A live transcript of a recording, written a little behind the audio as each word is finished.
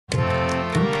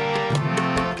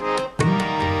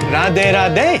Radhe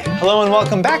Radhe! Hello and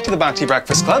welcome back to the Bhakti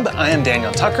Breakfast Club. I am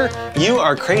Daniel Tucker. You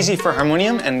are crazy for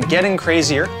harmonium and getting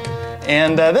crazier.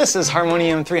 And this is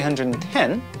Harmonium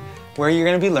 310, where you're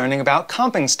going to be learning about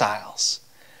comping styles.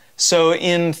 So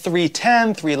in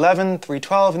 310, 311,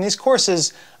 312, in these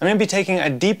courses, I'm going to be taking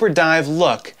a deeper dive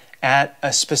look at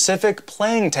a specific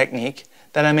playing technique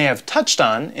that I may have touched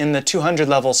on in the 200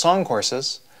 level song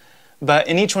courses. But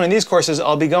in each one of these courses,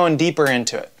 I'll be going deeper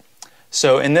into it.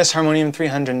 So in this Harmonium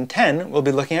 310, we'll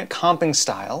be looking at comping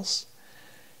styles.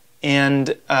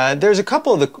 And there's a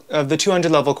couple of the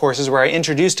 200 level courses where I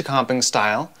introduced a comping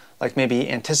style, like maybe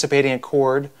anticipating a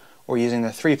chord or using the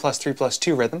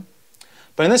 3+3+2 rhythm.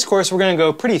 But in this course, we're going to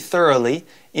go pretty thoroughly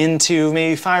into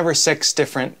maybe 5 or 6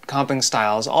 different comping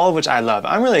styles, all of which I love.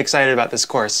 I'm really excited about this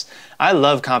course. I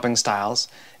love comping styles.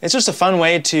 It's just a fun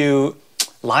way to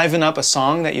liven up a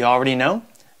song that you already know.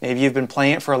 Maybe you've been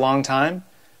playing it for a long time.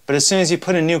 But as soon as you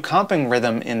put a new comping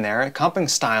rhythm in there, a comping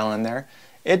style in there,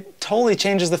 it totally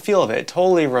changes the feel of it. It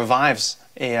totally revives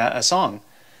a song.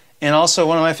 And also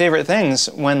one of my favorite things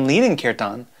when leading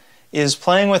kirtan is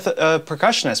playing with a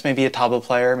percussionist, maybe a tabla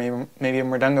player, maybe a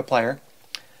mridanga player.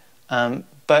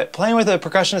 But playing with a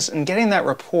percussionist and getting that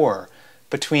rapport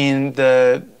between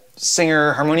the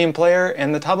singer harmonium player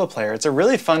and the tabla player. It's a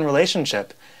really fun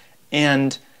relationship.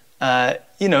 And,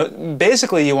 you know,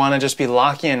 basically you want to just be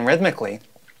locking in rhythmically.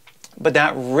 But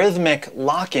that rhythmic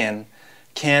lock-in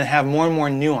can have more and more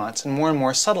nuance and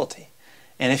more subtlety.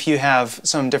 And if you have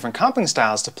some different comping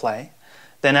styles to play,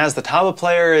 then as the tabla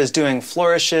player is doing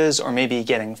flourishes or maybe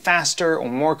getting faster or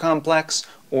more complex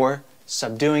or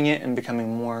subduing it and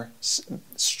becoming more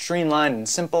streamlined and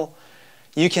simple,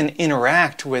 you can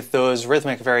interact with those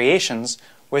rhythmic variations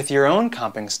with your own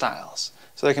comping styles.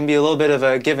 So there can be a little bit of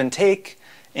a give and take,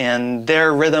 and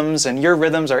their rhythms and your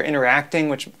rhythms are interacting,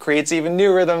 which creates even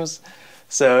new rhythms.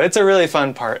 So it's a really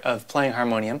fun part of playing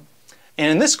harmonium.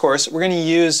 And in this course, we're going to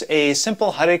use a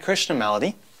simple Hare Krishna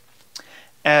melody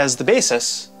as the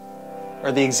basis,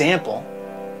 or the example,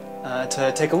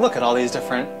 to take a look at all these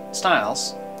different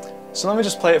styles. So let me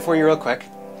just play it for you real quick.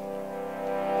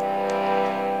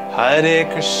 Hare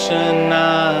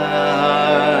Krishna,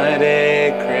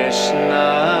 Hare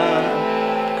Krishna,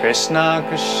 Krishna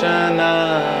Krishna,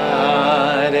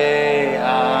 Hare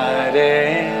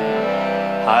Hare,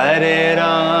 Hare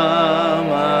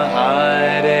Rama,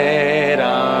 Hare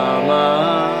Rama,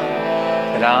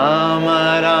 Rama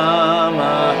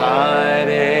Rama,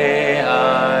 Hare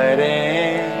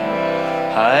Hare,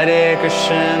 Hare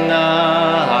Krishna,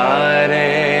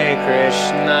 Hare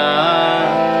Krishna,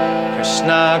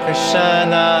 Krishna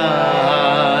Krishna,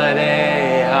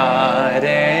 Hare Hare,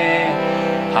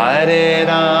 Hare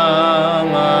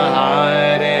Rama,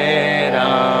 Hare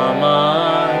Rama,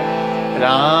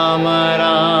 Rama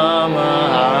Rama,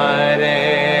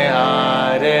 Hare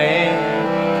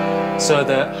Hare. So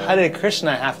the Hare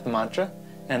Krishna half of the mantra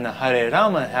and the Hare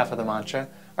Rama half of the mantra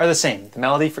are the same. The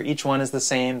melody for each one is the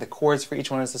same. The chords for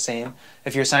each one is the same.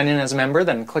 If you're signed in as a member,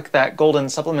 then click that golden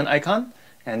supplement icon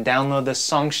and download this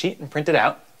song sheet and print it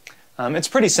out. It's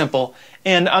pretty simple,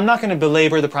 and I'm not going to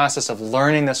belabor the process of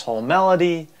learning this whole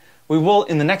melody. We will,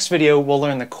 in the next video, we'll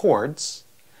learn the chords,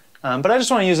 but I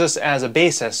just want to use this as a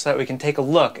basis so that we can take a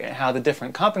look at how the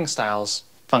different comping styles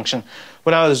function.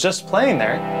 What I was just playing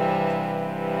there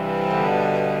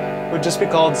would just be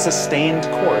called sustained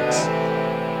chords.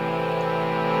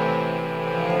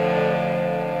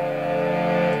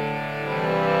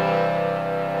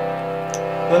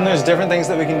 Then there's different things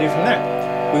that we can do from there.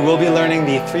 We will be learning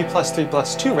the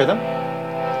 3+3+2 rhythm.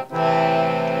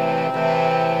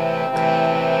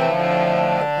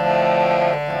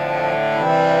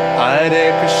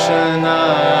 Hare Krishna,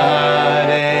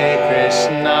 Hare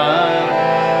Krishna,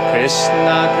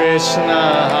 Krishna Krishna,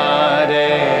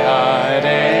 Hare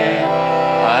Hare,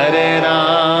 Hare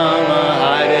Rama,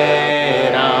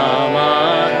 Hare Rama,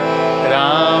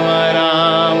 Rama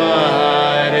Rama,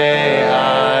 Hare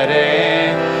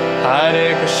Hare, Hare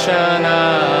Krishna,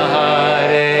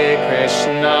 Hare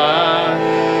Krishna,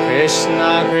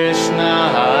 Krishna Krishna,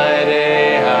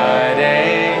 Hare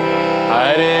Hare,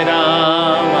 Hare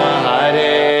Rama,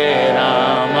 Hare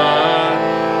Rama,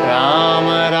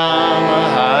 Rama Rama,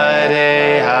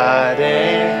 Hare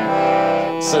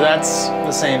Hare. So that's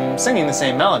the same, singing the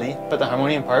same melody, but the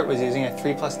harmonium part was using a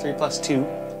 3+3+2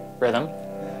 rhythm,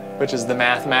 which is the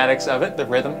mathematics of it, the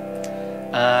rhythm.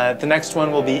 The next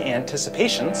one will be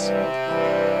anticipations.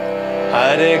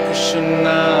 Hare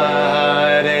Krishna,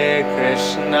 Hare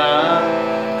Krishna,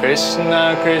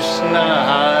 Krishna Krishna,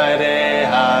 Hare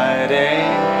Hare,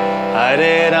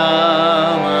 Hare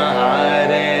Rama,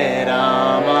 Hare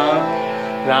Rama,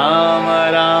 Rama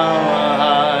Rama,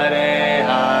 Hare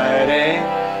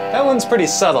pretty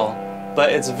subtle,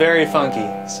 but it's very funky,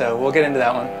 so we'll get into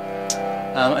that one.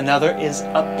 Another is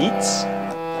upbeats.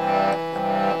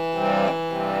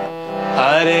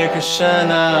 Hare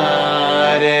Krishna,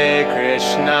 Hare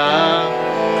Krishna,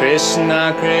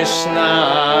 Krishna Krishna,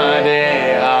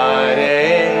 Hare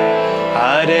Hare,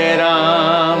 Hare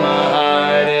Rama,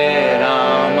 Hare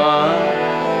Rama,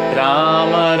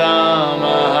 Rama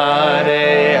Rama,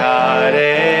 Hare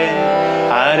Hare,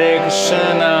 Hare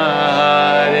Krishna,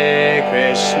 Hare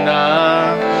Krishna,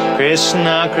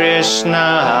 Krishna Krishna,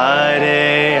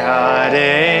 Hare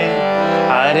Hare,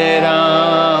 Hare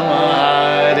Rama,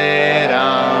 Hare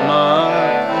Rama,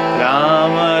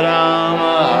 Rama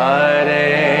Rama,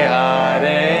 Hare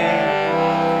Hare.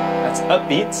 That's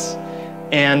upbeats.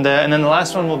 And then the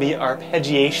last one will be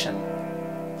arpeggiation,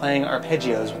 playing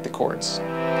arpeggios with the chords.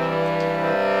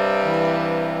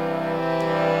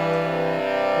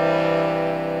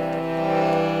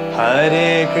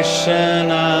 Hare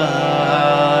Krishna,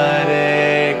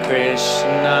 Hare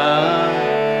Krishna,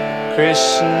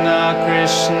 Krishna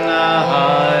Krishna,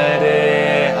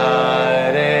 Hare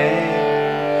Hare,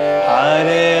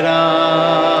 Hare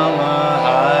Rama,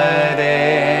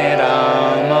 Hare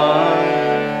Rama,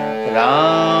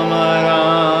 Rama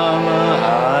Rama,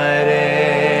 Hare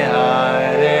Hare.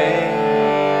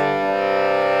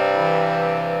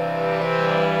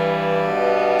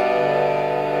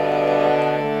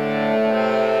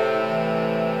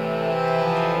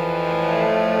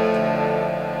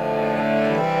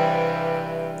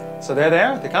 So there they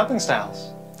are, the counting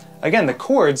styles. Again, the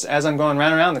chords, as I'm going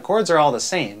round and round, the chords are all the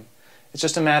same. It's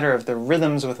just a matter of the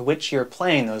rhythms with which you're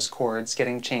playing those chords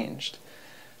getting changed.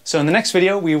 So in the next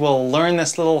video, we will learn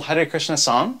this little Hare Krishna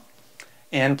song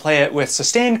and play it with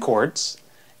sustained chords,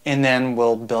 and then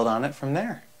we'll build on it from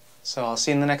there. So I'll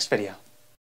see you in the next video.